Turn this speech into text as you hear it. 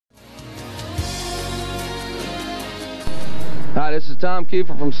Hi, this is Tom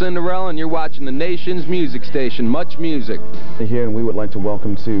Kiefer from Cinderella, and you're watching the nation's music station, Much Music. Here, and we would like to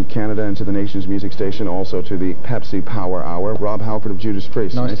welcome to Canada and to the nation's music station, also to the Pepsi Power Hour, Rob Halford of Judas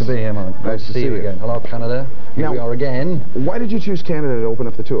Priest. Nice to be here, Mark. Nice to see you again. Hello, Canada. Here we are again. Why did you choose Canada to open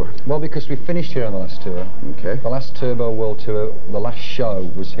up the tour? Well, because we finished here on the last tour. Okay. The last Turbo World Tour, the last show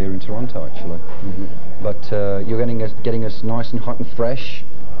was here in Toronto, actually. But you're getting us nice and hot and fresh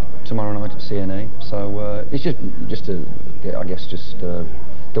tomorrow night at CNE. So it's just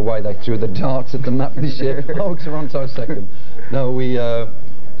the way they threw the darts at the map this year. Oh, Toronto second. No,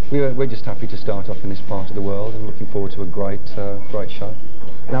 we're just happy to start off in this part of the world and looking forward to a great show.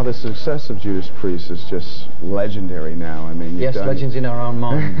 Now, the success of Judas Priest is just legendary now. I mean, yes, legends in our own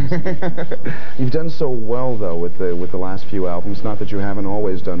minds. You've done so well, though, with the last few albums. Not that you haven't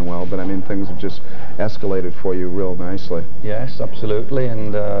always done well, but I mean, things have just escalated for you real nicely. Yes, absolutely,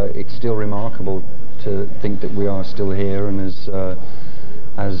 and it's still remarkable to think that we are still here and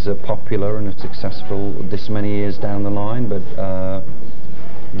as popular and as successful this many years down the line. But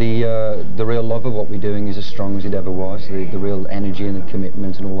the real love of what we're doing is as strong as it ever was. The real energy and the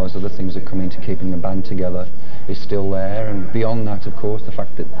commitment and all those other things that come into keeping the band together is still there. And beyond that, of course, the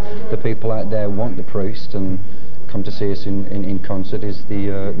fact that the people out there want the Priest and come to see us in concert is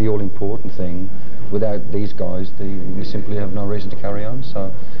the all-important thing. Without these guys, we simply have no reason to carry on.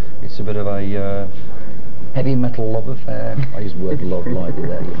 So it's a bit of a heavy metal love affair. I use the word love lightly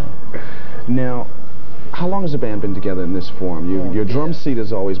there, you know. Now, how long has the band been together in this form? Your drum seat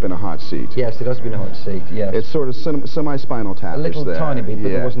has always been a hot seat. Yes, it has been a hot seat, yes. It's sort of semi-Spinal Tap. A little tiny bit, but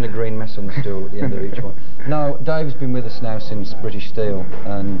there wasn't a green mess on the stool at the end of each one. No, Dave's been with us now since British Steel,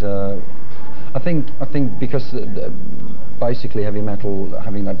 and I think because basically heavy metal,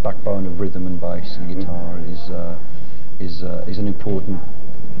 having that backbone of rhythm and bass and guitar is an important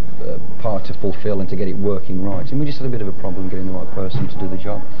part to fulfill and to get it working right. And we just had a bit of a problem getting the right person to do the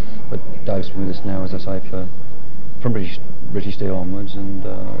job. But Dave's been with us now, as I say, from British Steel onwards, and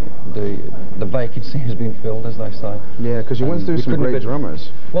the vacancy has been filled, as they say. Yeah, because you went through some great drummers.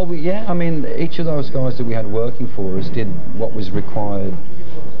 Well, yeah, I mean, each of those guys that we had working for us did what was required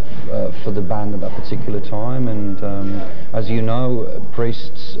for the band at that particular time, and as you know,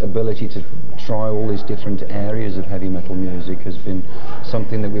 Priest's ability to try all these different areas of heavy metal music has been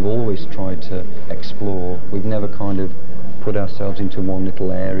something that we've always tried to explore. We've never kind of put ourselves into one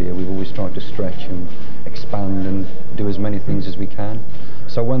little area. We've always tried to stretch and expand and do as many things as we can.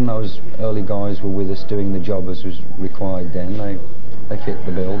 So when those early guys were with us doing the job as was required then, they fit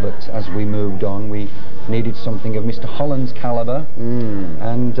the bill. But as we moved on, we needed something of Mr. Holland's calibre,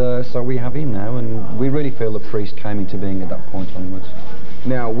 and so we have him now, and we really feel the Priest came into being at that point onwards.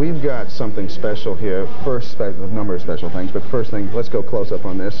 Now, we've got something special here. First, a number of special things, but first thing, let's go close up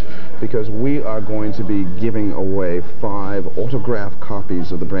on this, because we are going to be giving away 5 autographed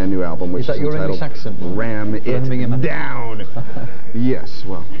copies of the brand new album, which is entitled Ram It Down. Yes,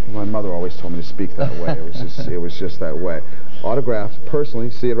 well, my mother always told me to speak that way. It was just that way. Autographed, personally,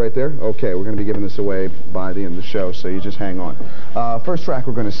 see it right there? Okay, we're going to be giving this away by the end of the show, so you just hang on. First track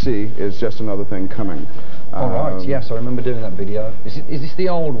we're going to see is Just Another Thing Coming. All right, yes, I remember doing that video. Is this the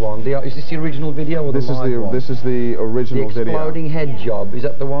old one? Is this the original video or the live one? This is the original video. The exploding head job, is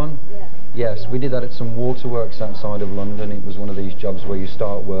that the one? Yeah. Yes, we did that at some waterworks outside of London. It was one of these jobs where you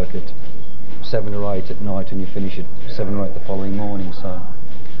start work at 7 or 8 at night and you finish at 7 or 8 the following morning. So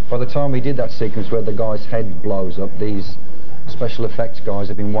by the time we did that sequence where the guy's head blows up, these special effects guys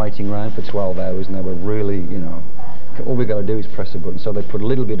have been waiting around for 12 hours and they were really, you know, all we got to do is press a button. So they put a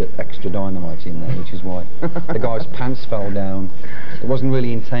little bit of extra dynamite in there, which is why the guy's pants fell down. It wasn't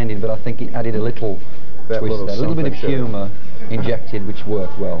really intended, but I think it added a little twist there, a little bit of humour injected, which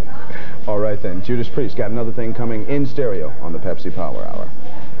worked well. All right then, Judas Priest got Another Thing coming in stereo on the Pepsi Power Hour.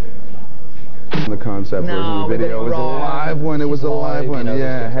 The concept version of the video was a live one. It was a live one.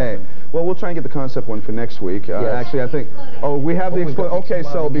 Yeah, hey. Well, we'll try and get the concept one for next week. Actually, I think... Oh, we have the exploding... Okay,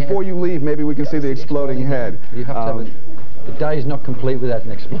 so before you leave, maybe we can see the exploding head. You have to have the day is not complete without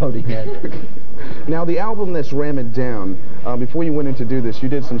an exploding head. Now, the album that's Ram It Down, before you went in to do this, you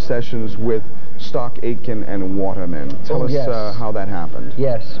did some sessions with Stock, Aitken, and Waterman. Tell us how that happened.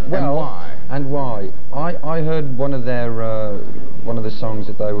 Yes. Well, and why? And why? I heard one of their one of the songs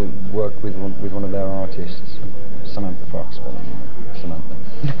that they worked with one of their artists, Samantha Fox. Samantha.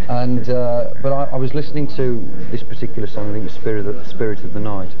 And but I was listening to this particular song, I think it was Spirit of the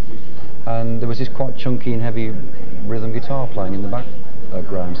Night, and there was this quite chunky and heavy rhythm guitar playing in the back,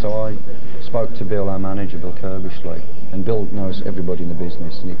 Graham. So I spoke to Bill, our manager, Bill Kirbishley, and Bill knows everybody in the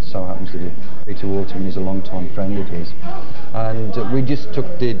business, and it so happens that Peter Waterman is a long-time friend of his. And we just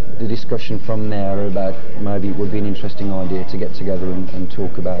took the discussion from there about maybe it would be an interesting idea to get together and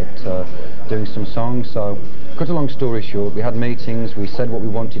talk about doing some songs. So, cut a long story short, we had meetings, we said what we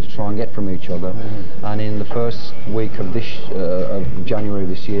wanted to try and get from each other, and in the first week of January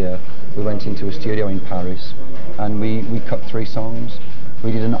this year, we went into a studio in Paris, and we cut 3 songs.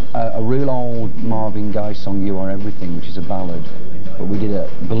 We did a real old Marvin Gaye song, You Are Everything, which is a ballad, but we did,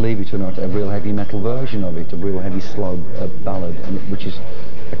 believe it or not, a real heavy metal version of it, a real heavy slow ballad, which is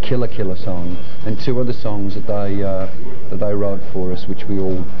a killer song, and 2 other songs that they wrote for us, which we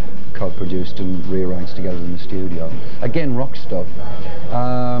all co-produced and rearranged together in the studio. Again, rock stuff,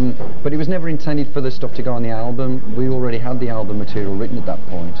 but it was never intended for the stuff to go on the album. We already had the album material written at that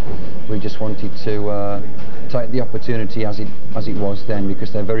point. We just wanted to take the opportunity as it was then,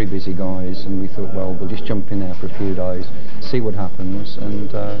 because they're very busy guys, and we thought, well, we'll just jump in there for a few days, see what happens, and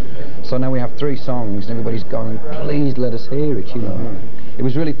so now we have 3 songs, and everybody's going, please let us hear it, you know. It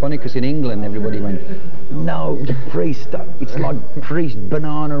was really funny because in England everybody went, no, the Priest, it's like Priest,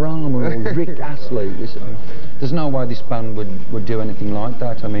 Bananarama, or Rick Astley. There's no way this band would do anything like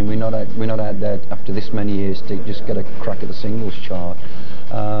that. I mean, we're not out there after this many years to just get a crack at the singles chart.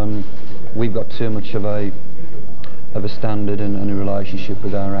 We've got too much of a standard and a relationship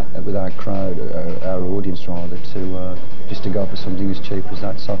with our crowd, our audience rather, to just to go for something as cheap as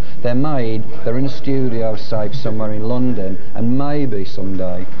that. So they're in a studio safe somewhere in London, and maybe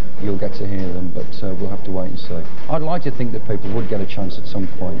someday you'll get to hear them, but we'll have to wait and see. I'd like to think that people would get a chance at some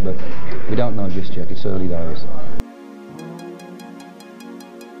point, but we don't know just yet. It's early days.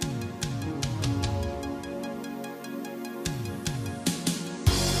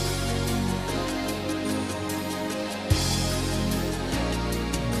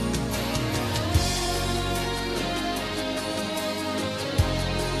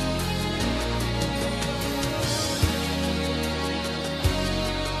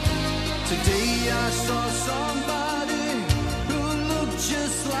 Today I saw somebody who looked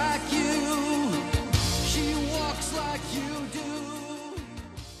just like you. She walks like you do.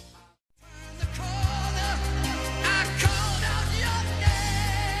 Turn the corner, I called out your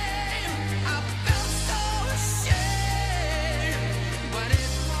name. I felt so ashamed, but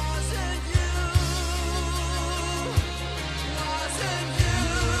it wasn't you. Wasn't you.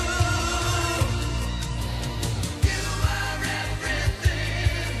 You are everything.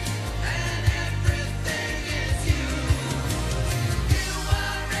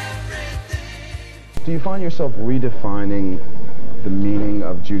 Do you find yourself redefining the meaning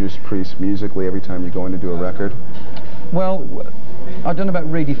of Judas Priest musically every time you go in to do a record? Well, I don't know about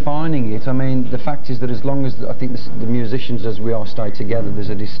redefining it. I mean, the fact is that as long as I think the musicians as we are stay together, there's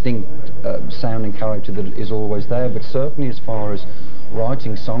a distinct sound and character that is always there. But certainly as far as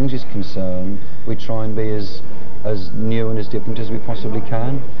writing songs is concerned, we try and be as new and as different as we possibly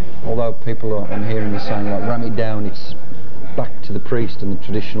can. Although people I'm hearing is saying, like, ram it down, it's back to the Priest and the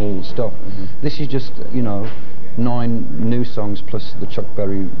traditional stuff. This is just, you know, 9 new songs plus the Chuck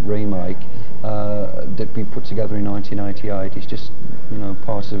Berry remake that we put together in 1988. It's just, you know,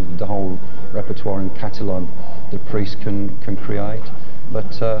 part of the whole repertoire and catalogue that Priest can create.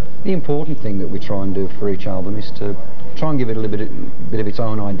 But the important thing that we try and do for each album is to try and give it a little bit of its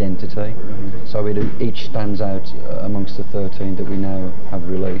own identity, so it each stands out amongst the 13 that we now have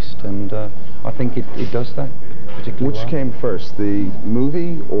released, and I think it does that particularly well. Which came first, the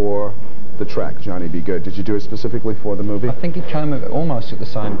movie or the track, Johnny Be Good? Did you do it specifically for the movie? I think it came almost at the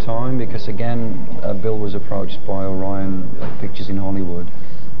same time, because again, Bill was approached by Orion Pictures in Hollywood.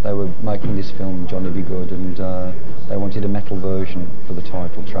 They were making this film, Johnny Be Good, and they wanted a metal version for the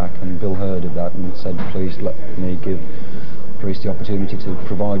title track, and Bill heard of that and said, please let me give Priest the opportunity to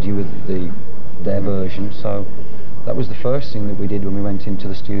provide you with their version. So that was the first thing that we did when we went into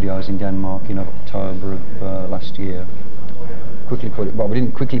the studios in Denmark in October of last year. We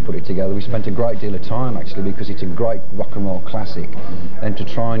didn't quickly put it together. We spent a great deal of time actually, because it's a great rock and roll classic, and to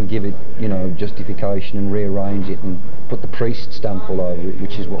try and give it, you know, justification and rearrange it and put the Priest stamp all over it,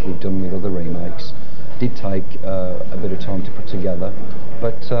 which is what we've done with other remakes, did take a bit of time to put together.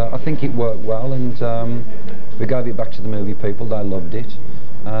 But I think it worked well, and we gave it back to the movie people. They loved it,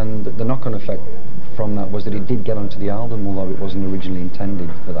 and the knock-on effect from that was that it did get onto the album, although it wasn't originally intended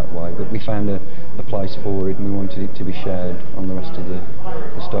for that way. But we found a place for it, and we wanted it to be shared on the rest of the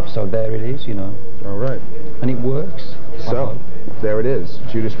stuff. So there it is, you know. All right. And it works. So there it is,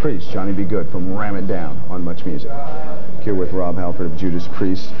 Judas Priest, Johnny Be Good from Ram It Down on Much Music. here with Rob Halford of Judas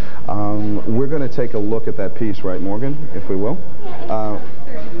Priest. We're going to take a look at that piece, right, Morgan, if we will?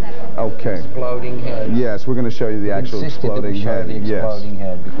 Okay. Exploding head. Yes, we're going to show you the actual exploding head. The exploding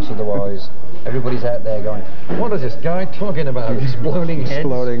head, because otherwise everybody's out there going, what is this guy talking about? Exploding heads?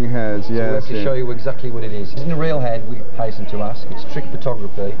 Exploding heads, yes. So we have to show you exactly what it is. It isn't a real head, we hasten to ask. It's trick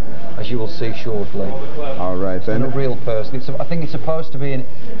photography, as you will see shortly. All right, then. It's not a real person. I think it's supposed to be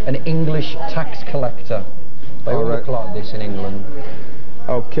an English tax collector. They all look like this in England.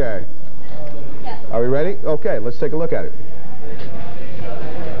 Okay. Are we ready? Okay, let's take a look at it.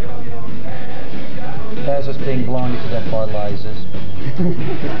 There's us being blinded to death by lasers.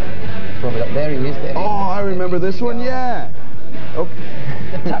 Probably there he is. There oh, I remember this one, yeah.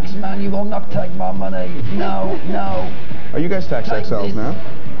 Okay. The tax man, you will not take my money. No, no. Are you guys tax XLs now?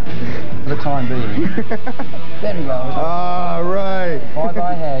 For the time being. There he goes. All right. By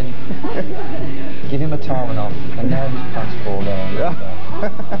thy head. Give him a towel off, and now his pants fall down.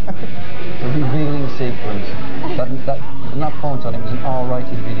 The revealing sequence. From that point on, it was an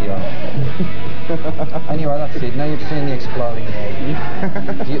R-rated video. Anyway, that's it. Now you've seen the exploding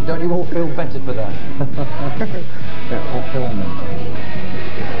head. Don't you all feel better for that? Fulfillment.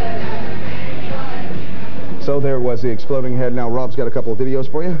 So there was the exploding head. Now Rob's got a couple of videos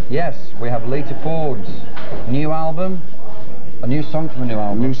for you. Yes, we have Lita Ford's new album. A new song from the new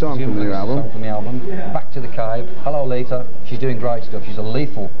album. New song from the new album. Song from the album. Back to the Cave. Hello, Lita. She's doing great stuff. She's a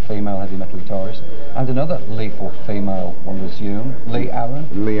lethal female heavy metal guitarist. And another lethal female, one would assume, Lee Aaron.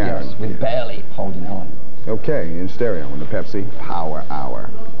 Lee Aaron. Yes, with Barely Holding On. Okay, in stereo on the Pepsi Power Hour.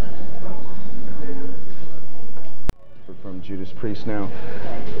 From Judas Priest now.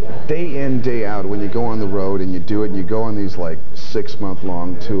 Day in, day out, when you go on the road and you do it, and you go on these like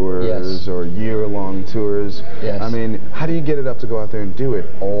 6-month-long tours or year-long tours. Yes. I mean, how do you get it up to go out there and do it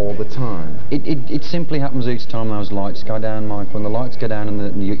all the time? It simply happens each time those lights go down, Mike. When the lights go down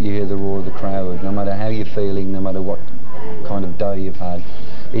and you hear the roar of the crowd, no matter how you're feeling, no matter what kind of day you've had,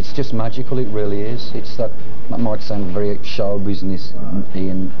 it's just magical, it really is. It's that might sound very show business-y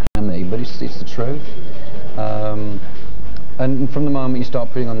and hammy, but it's the truth. And from the moment you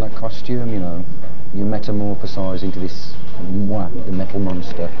start putting on that costume, you know, you metamorphosize into this, the metal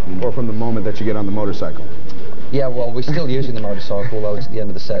monster. You know. Or from the moment that you get on the motorcycle. Yeah, well, we're still using the motorcycle, although it's at the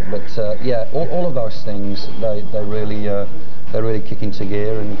end of the set. But yeah, all of those things, they really kick into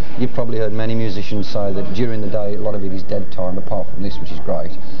gear. And you've probably heard many musicians say that during the day, a lot of it is dead time, apart from this, which is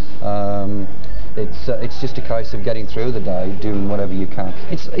great. It's just a case of getting through the day, doing whatever you can.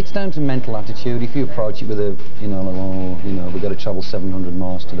 It's down to mental attitude. If you approach it with a, you know, like, oh, you know, we've got to travel 700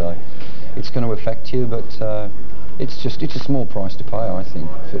 miles today, it's going to affect you. But it's a small price to pay, I think,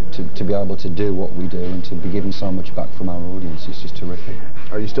 to be able to do what we do and to be given so much back from our audience. It's just terrific.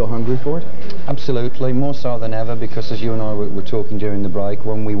 Are you still hungry for it? Absolutely, more so than ever, because as you and I were talking during the break,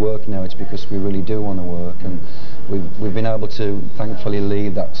 when we work now, it's because we really do want to work, and we've been able to thankfully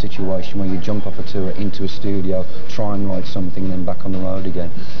leave that situation where you jump off a tour into a studio, try and write something, then back on the road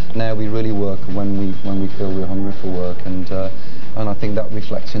again. Now we really work when we feel we're hungry for work, and I think that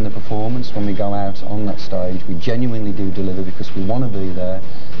reflects in the performance. When we go out on that stage, we genuinely do deliver because we want to be there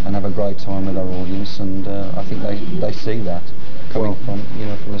and have a great time with our audience, and I think they see that coming from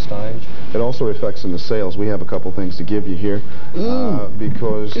the stage. It also reflects in the sales. We have a couple things to give you here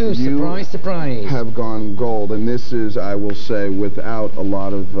because you surprise. have gone gold, and this is, I will say, without a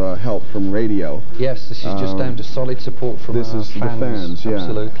lot of help from radio. Yes, this is just down to solid support from our fans. This is the fans, yeah.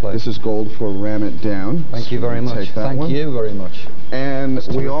 Absolutely. This is gold for Ram It Down. Thank you very much. Thank you very much. And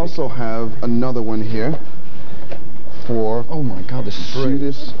we also have another one here for oh my God, this is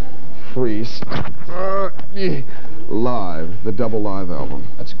Judas Priest Live, the double live album.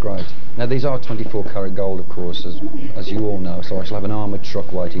 That's great. Now these are 24 karat gold, of course, as you all know, so I shall have an armoured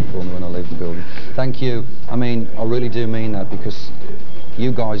truck waiting for me when I leave the building. Thank you. I mean, I really do mean that, because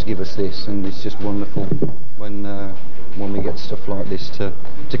you guys give us this, and it's just wonderful when we get stuff like this to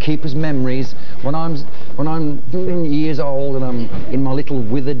keep as memories. When I'm years old and I'm in my little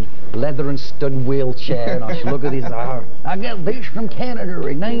withered leather and stud wheelchair, and I should look at this, I got this from Canada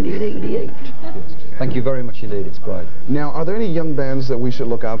in 1988. Thank you very much indeed, it's great. Now, are there any young bands that we should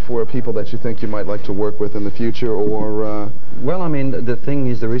look out for, people that you think you might like to work with in the future, or... Well, I mean, the thing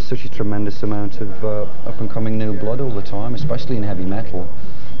is, there is such a tremendous amount of up-and-coming new blood all the time, especially in heavy metal.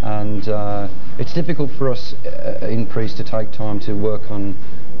 And it's difficult for us in Priest to take time to work on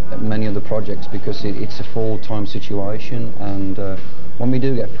many other projects because it's a full-time situation, and when we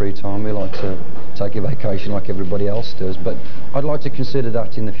do get free time, we like to take a vacation like everybody else does. But I'd like to consider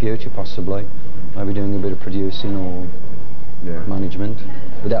that in the future, possibly. Maybe doing a bit of producing or management.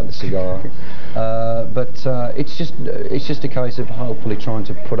 without the cigar. But it's just a case of hopefully trying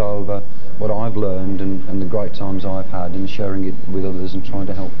to put over what I've learned and the great times I've had and sharing it with others and trying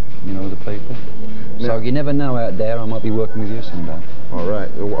to help, you know, other people. So you never know out there, I might be working with you someday. All right,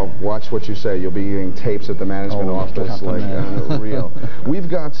 watch what you say. You'll be getting tapes at the management office, like real. We've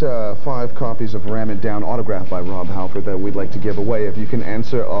got 5 copies of Ram It Down autographed by Rob Halford that we'd like to give away if you can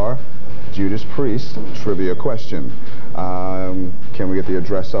answer our Judas Priest trivia question. Can we get the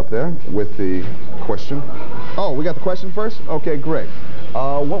address up there with the question? Oh, we got the question first? Okay, great.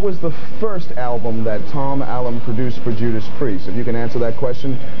 What was the first album that Tom Allen produced for Judas Priest? If you can answer that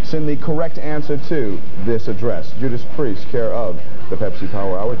question, send the correct answer to this address. Judas Priest, care of the Pepsi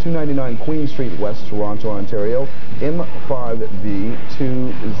Power Hour, 299 Queen Street, West Toronto, Ontario,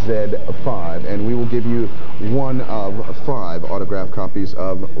 M5V2Z5. And we will give you 1 of 5 autographed copies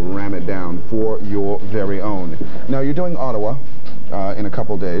of Ram It Down for your very own. Now, you're doing Ottawa in a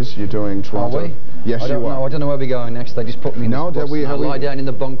couple days. You're doing Toronto. Are we? Yes, you are. I don't know where we're going next. They just put me in No, the bus. I'll lie down in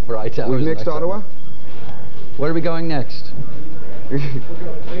the bunk for 8 hours. We've mixed Ottawa? Where are we going next?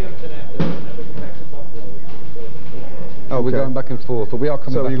 Oh, we're going back and forth, but we are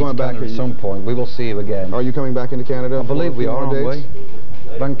coming back into Canada at some point. We will see you again. Are you coming back into Canada? I believe we are, aren't we?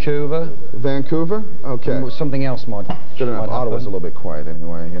 Vancouver. Vancouver? Okay. And something else might. Good enough. Ottawa's a little bit quiet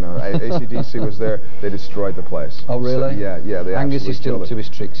anyway. You know, AC/DC was there. They destroyed the place. Oh, really? So, yeah. They Angus is still to his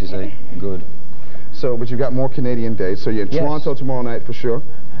tricks, is he? Good. So, but you've got more Canadian dates. So you're in Toronto tomorrow night for sure.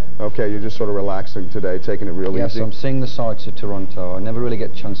 Okay, you're just sort of relaxing today, taking it real easy. Yes, I'm seeing the sights of Toronto. I never really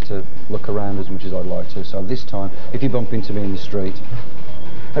get a chance to look around as much as I'd like to. So this time, if you bump into me in the street,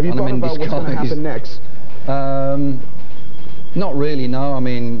 have you thought about what's going to happen next? Not really, no. I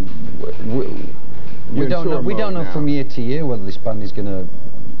mean, we don't know. We don't know from year to year whether this band is going to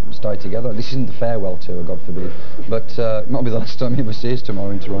stay together. This isn't the farewell tour, God forbid, but it might be the last time you ever see us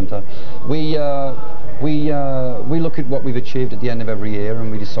tomorrow in Toronto. We look at what we've achieved at the end of every year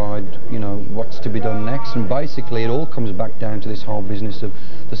and we decide, you know, what's to be done next. And basically, it all comes back down to this whole business of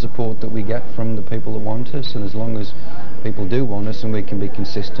the support that we get from the people that want us. And as long as people do want us and we can be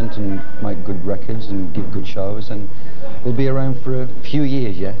consistent and make good records and give good shows, and we'll be around for a few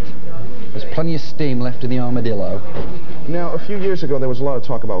years yet. There's plenty of steam left in the armadillo. Now, a few years ago, there was a lot of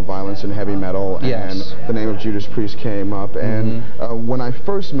talk about violence in heavy metal, and the name of Judas Priest came up. And when I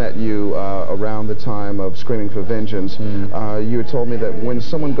first met you around the time of Screaming for Vengeance, you had told me that when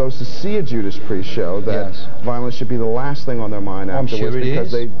someone goes to see a Judas Priest show, that violence should be the last thing on their mind afterwards,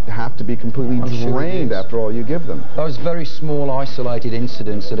 because they have to be completely drained after all you give them. Those very small, isolated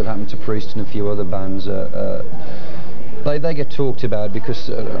incidents that have happened to Priest and a few other bands, they get talked about because,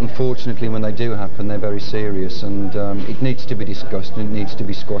 unfortunately, when they do happen, they're very serious, and it needs to be discussed and it needs to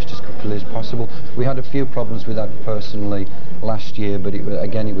be squashed as quickly as possible. We had a few problems with that personally last year, but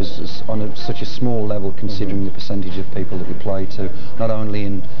again, it was on such a small level considering the percentage of people that we play to, not only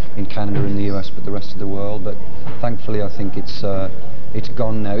in Canada and the US, but the rest of the world. But thankfully, I think it's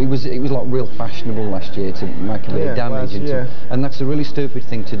gone now. It was like real fashionable last year to make a bit of damage, and that's a really stupid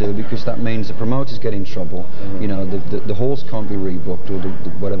thing to do, because that means the promoters get in trouble. You know, the halls can't be rebooked, or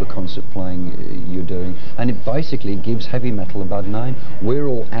whatever concert playing you're doing, and it basically gives heavy metal a bad name. We're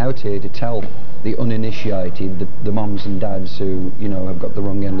all out here to tell the uninitiated, the mums and dads who, you know, have got the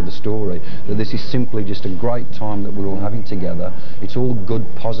wrong end of the story, that this is simply just a great time that we're all having together. It's all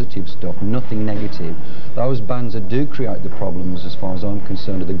good, positive stuff, nothing negative. Those bands that do create the problems, as far as I'm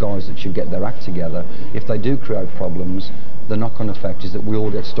concerned, are the guys that should get their act together. If they do create problems, the knock-on effect is that we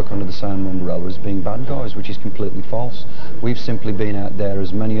all get stuck under the same umbrella as being bad guys, which is completely false. We've simply been out there,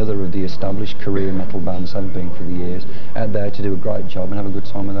 as many other of the established career metal bands have been for the years, out there to do a great job and have a good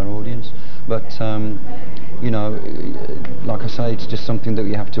time with our audience. But you know, like I say, it's just something that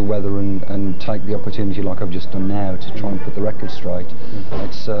you have to weather and take the opportunity, like I've just done now, to try and put the record straight.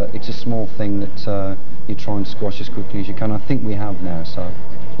 It's a small thing that you try and squash as quickly as you can. I think we have now, so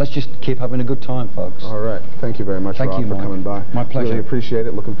let's just keep having a good time, folks. All right. Thank you very much, Rob, for coming by. My pleasure. Really appreciate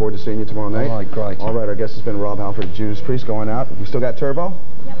it. Looking forward to seeing you tomorrow night. All right, great. All right, our guest has been Rob Halford of Judas Priest, going out. We still got turbo?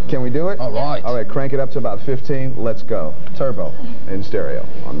 Yep. Can we do it? All right. All right, crank it up to about 15. Let's go. Turbo in stereo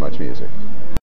on Much Music.